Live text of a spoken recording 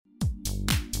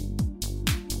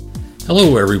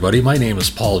Hello, everybody. My name is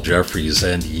Paul Jeffries,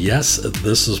 and yes,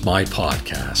 this is my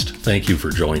podcast. Thank you for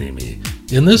joining me.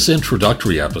 In this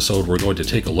introductory episode, we're going to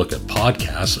take a look at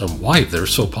podcasts and why they're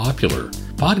so popular.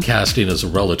 Podcasting is a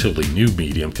relatively new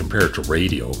medium compared to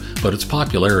radio, but its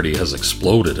popularity has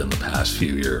exploded in the past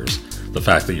few years. The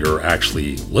fact that you're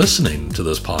actually listening to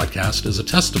this podcast is a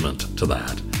testament to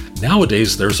that.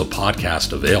 Nowadays, there's a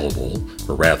podcast available,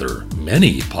 or rather,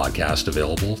 many podcasts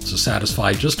available to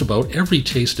satisfy just about every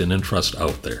taste and interest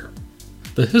out there.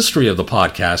 The history of the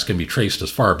podcast can be traced as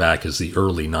far back as the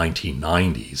early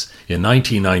 1990s. In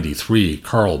 1993,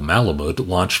 Carl Malamud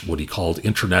launched what he called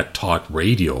Internet Talk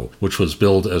Radio, which was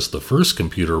billed as the first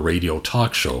computer radio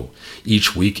talk show,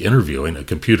 each week interviewing a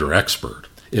computer expert.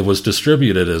 It was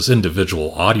distributed as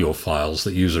individual audio files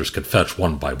that users could fetch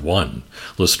one by one.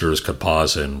 Listeners could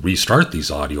pause and restart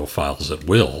these audio files at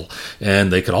will,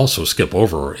 and they could also skip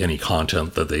over any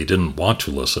content that they didn't want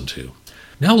to listen to.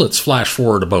 Now let's flash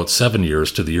forward about 7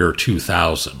 years to the year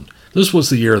 2000. This was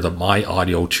the year that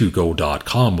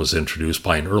MyAudio2Go.com was introduced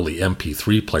by an early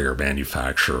MP3 player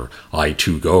manufacturer,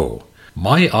 i2Go.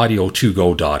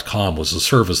 MyAudio2Go.com was a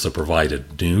service that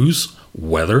provided news,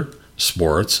 weather,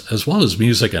 sports, as well as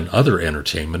music and other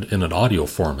entertainment in an audio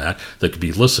format that could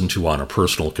be listened to on a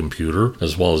personal computer,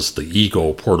 as well as the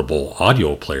Ego portable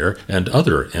audio player and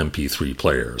other MP3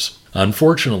 players.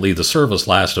 Unfortunately, the service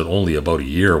lasted only about a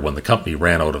year when the company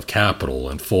ran out of capital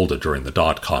and folded during the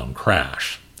dot-com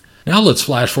crash. Now let's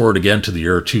flash forward again to the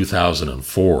year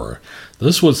 2004.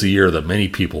 This was the year that many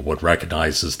people would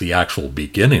recognize as the actual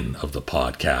beginning of the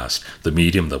podcast, the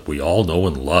medium that we all know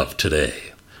and love today.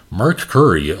 Mark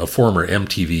Curry, a former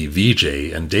MTV VJ,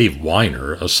 and Dave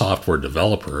Weiner, a software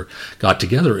developer, got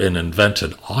together and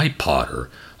invented iPodder,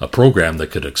 a program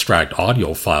that could extract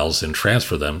audio files and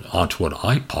transfer them onto an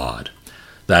iPod.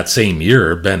 That same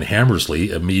year, Ben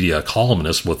Hammersley, a media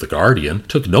columnist with The Guardian,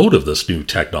 took note of this new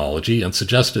technology and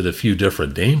suggested a few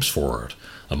different names for it,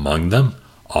 among them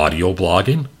audio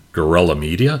blogging, guerrilla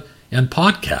media, and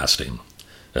podcasting.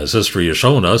 As history has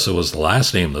shown us, it was the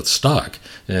last name that stuck,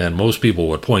 and most people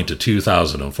would point to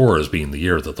 2004 as being the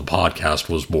year that the podcast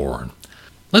was born.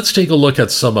 Let's take a look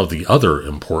at some of the other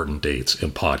important dates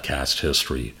in podcast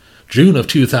history. June of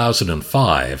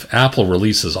 2005, Apple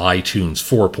releases iTunes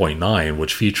 4.9,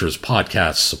 which features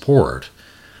podcast support.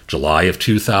 July of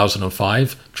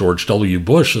 2005, George W.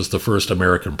 Bush is the first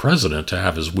American president to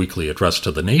have his weekly address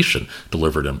to the nation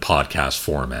delivered in podcast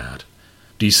format.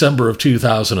 December of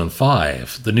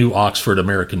 2005, the new Oxford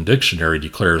American Dictionary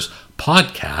declares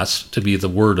podcast to be the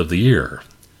word of the year.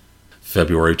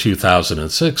 February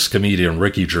 2006, comedian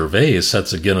Ricky Gervais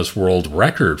sets a Guinness World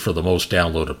Record for the most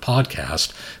downloaded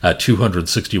podcast at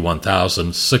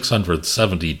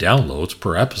 261,670 downloads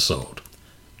per episode.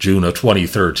 June of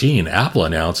 2013, Apple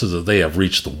announces that they have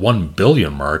reached the 1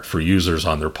 billion mark for users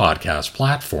on their podcast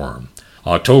platform.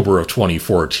 October of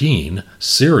 2014,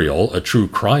 Serial, a true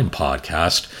crime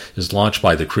podcast, is launched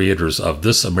by the creators of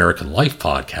This American Life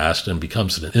podcast and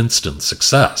becomes an instant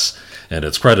success, and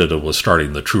it's credited with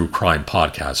starting the true crime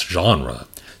podcast genre.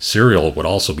 Serial would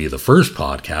also be the first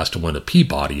podcast to win a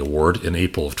Peabody Award in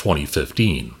April of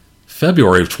 2015.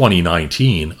 February of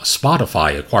 2019,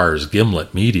 Spotify acquires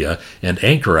Gimlet Media and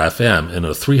Anchor FM in a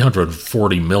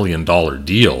 $340 million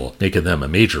deal, making them a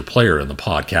major player in the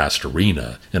podcast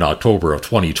arena. In October of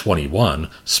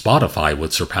 2021, Spotify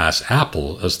would surpass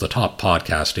Apple as the top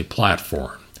podcasting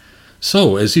platform.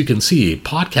 So, as you can see,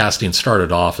 podcasting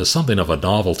started off as something of a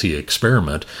novelty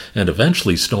experiment and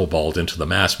eventually snowballed into the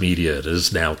mass media it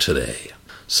is now today.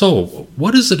 So,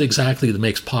 what is it exactly that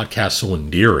makes podcasts so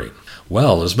endearing?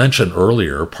 Well, as mentioned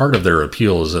earlier, part of their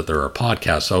appeal is that there are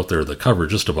podcasts out there that cover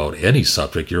just about any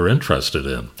subject you're interested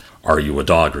in. Are you a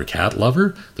dog or cat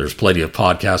lover? There's plenty of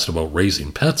podcasts about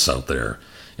raising pets out there.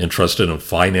 Interested in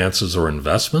finances or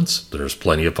investments? There's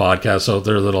plenty of podcasts out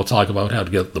there that'll talk about how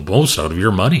to get the most out of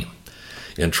your money.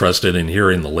 Interested in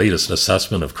hearing the latest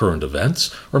assessment of current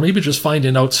events? Or maybe just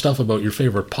finding out stuff about your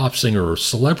favorite pop singer or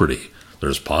celebrity?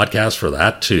 There's podcasts for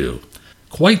that too.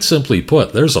 Quite simply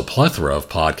put, there's a plethora of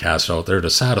podcasts out there to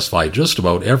satisfy just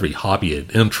about every hobby and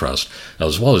interest,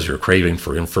 as well as your craving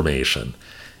for information.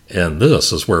 And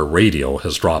this is where radio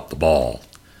has dropped the ball.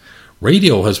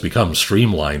 Radio has become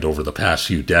streamlined over the past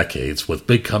few decades, with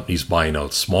big companies buying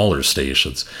out smaller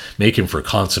stations, making for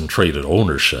concentrated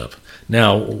ownership.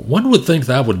 Now, one would think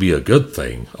that would be a good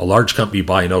thing. A large company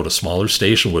buying out a smaller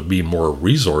station would mean more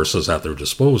resources at their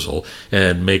disposal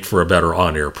and make for a better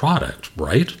on-air product,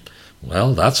 right?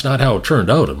 Well, that's not how it turned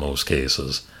out in most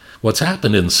cases. What's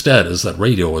happened instead is that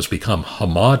radio has become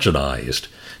homogenized,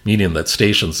 meaning that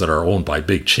stations that are owned by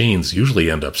big chains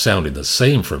usually end up sounding the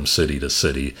same from city to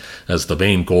city, as the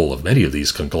main goal of many of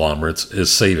these conglomerates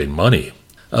is saving money.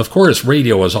 Of course,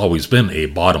 radio has always been a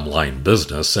bottom-line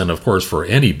business, and of course, for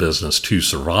any business to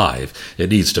survive, it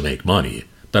needs to make money.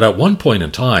 But at one point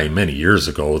in time, many years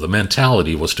ago, the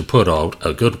mentality was to put out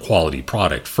a good quality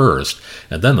product first,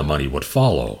 and then the money would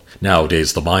follow.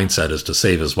 Nowadays, the mindset is to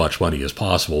save as much money as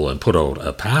possible and put out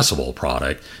a passable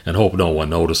product and hope no one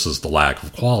notices the lack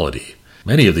of quality.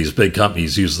 Many of these big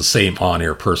companies use the same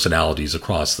on-air personalities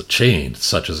across the chain,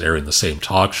 such as airing the same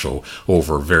talk show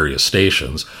over various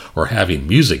stations, or having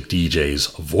music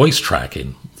DJs voice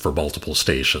tracking for multiple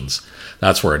stations.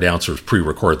 That's where announcers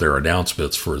pre-record their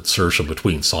announcements for insertion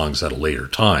between songs at a later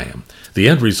time. The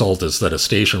end result is that a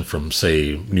station from,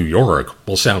 say, New York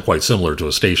will sound quite similar to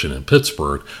a station in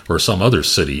Pittsburgh or some other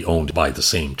city owned by the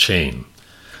same chain.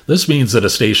 This means that a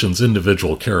station's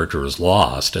individual character is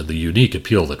lost, and the unique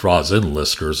appeal that draws in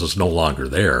listeners is no longer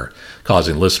there,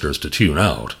 causing listeners to tune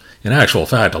out. In actual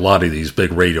fact, a lot of these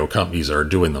big radio companies are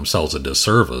doing themselves a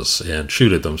disservice and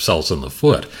shooting themselves in the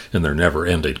foot in their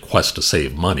never-ending quest to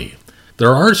save money.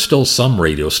 There are still some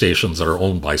radio stations that are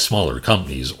owned by smaller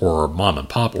companies, or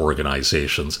mom-and-pop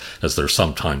organizations, as they're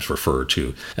sometimes referred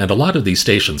to, and a lot of these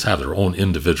stations have their own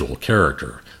individual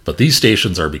character. But these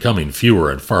stations are becoming fewer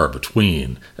and far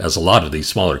between, as a lot of these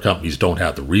smaller companies don't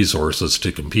have the resources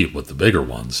to compete with the bigger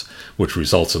ones, which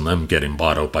results in them getting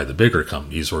bought out by the bigger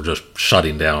companies or just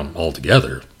shutting down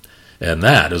altogether. And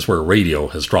that is where radio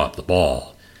has dropped the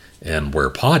ball, and where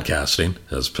podcasting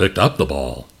has picked up the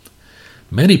ball.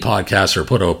 Many podcasts are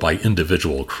put out by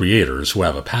individual creators who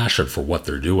have a passion for what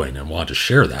they're doing and want to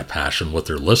share that passion with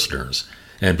their listeners.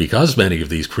 And because many of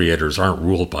these creators aren't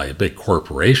ruled by a big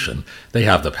corporation, they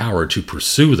have the power to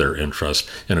pursue their interest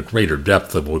in a greater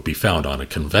depth than would be found on a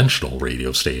conventional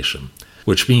radio station.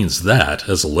 Which means that,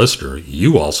 as a listener,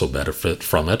 you also benefit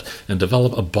from it and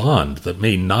develop a bond that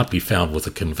may not be found with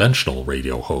a conventional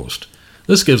radio host.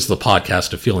 This gives the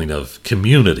podcast a feeling of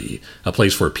community, a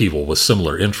place where people with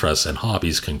similar interests and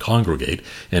hobbies can congregate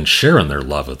and share in their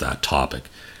love of that topic.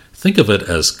 Think of it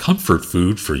as comfort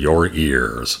food for your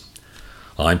ears.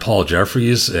 I'm Paul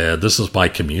Jeffries, and this is my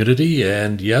community,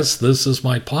 and yes, this is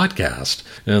my podcast.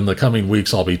 In the coming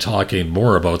weeks, I'll be talking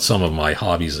more about some of my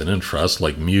hobbies and interests,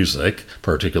 like music,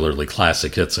 particularly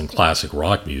classic hits and classic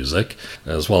rock music,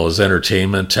 as well as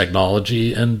entertainment,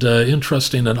 technology, and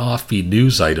interesting and offbeat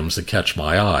news items that catch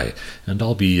my eye. And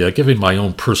I'll be giving my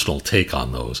own personal take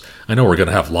on those. I know we're going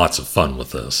to have lots of fun with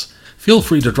this. Feel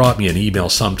free to drop me an email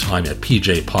sometime at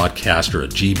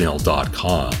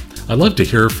pjpodcaster@gmail.com. I'd love to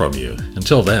hear from you.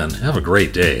 Until then, have a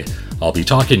great day. I'll be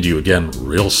talking to you again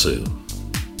real soon.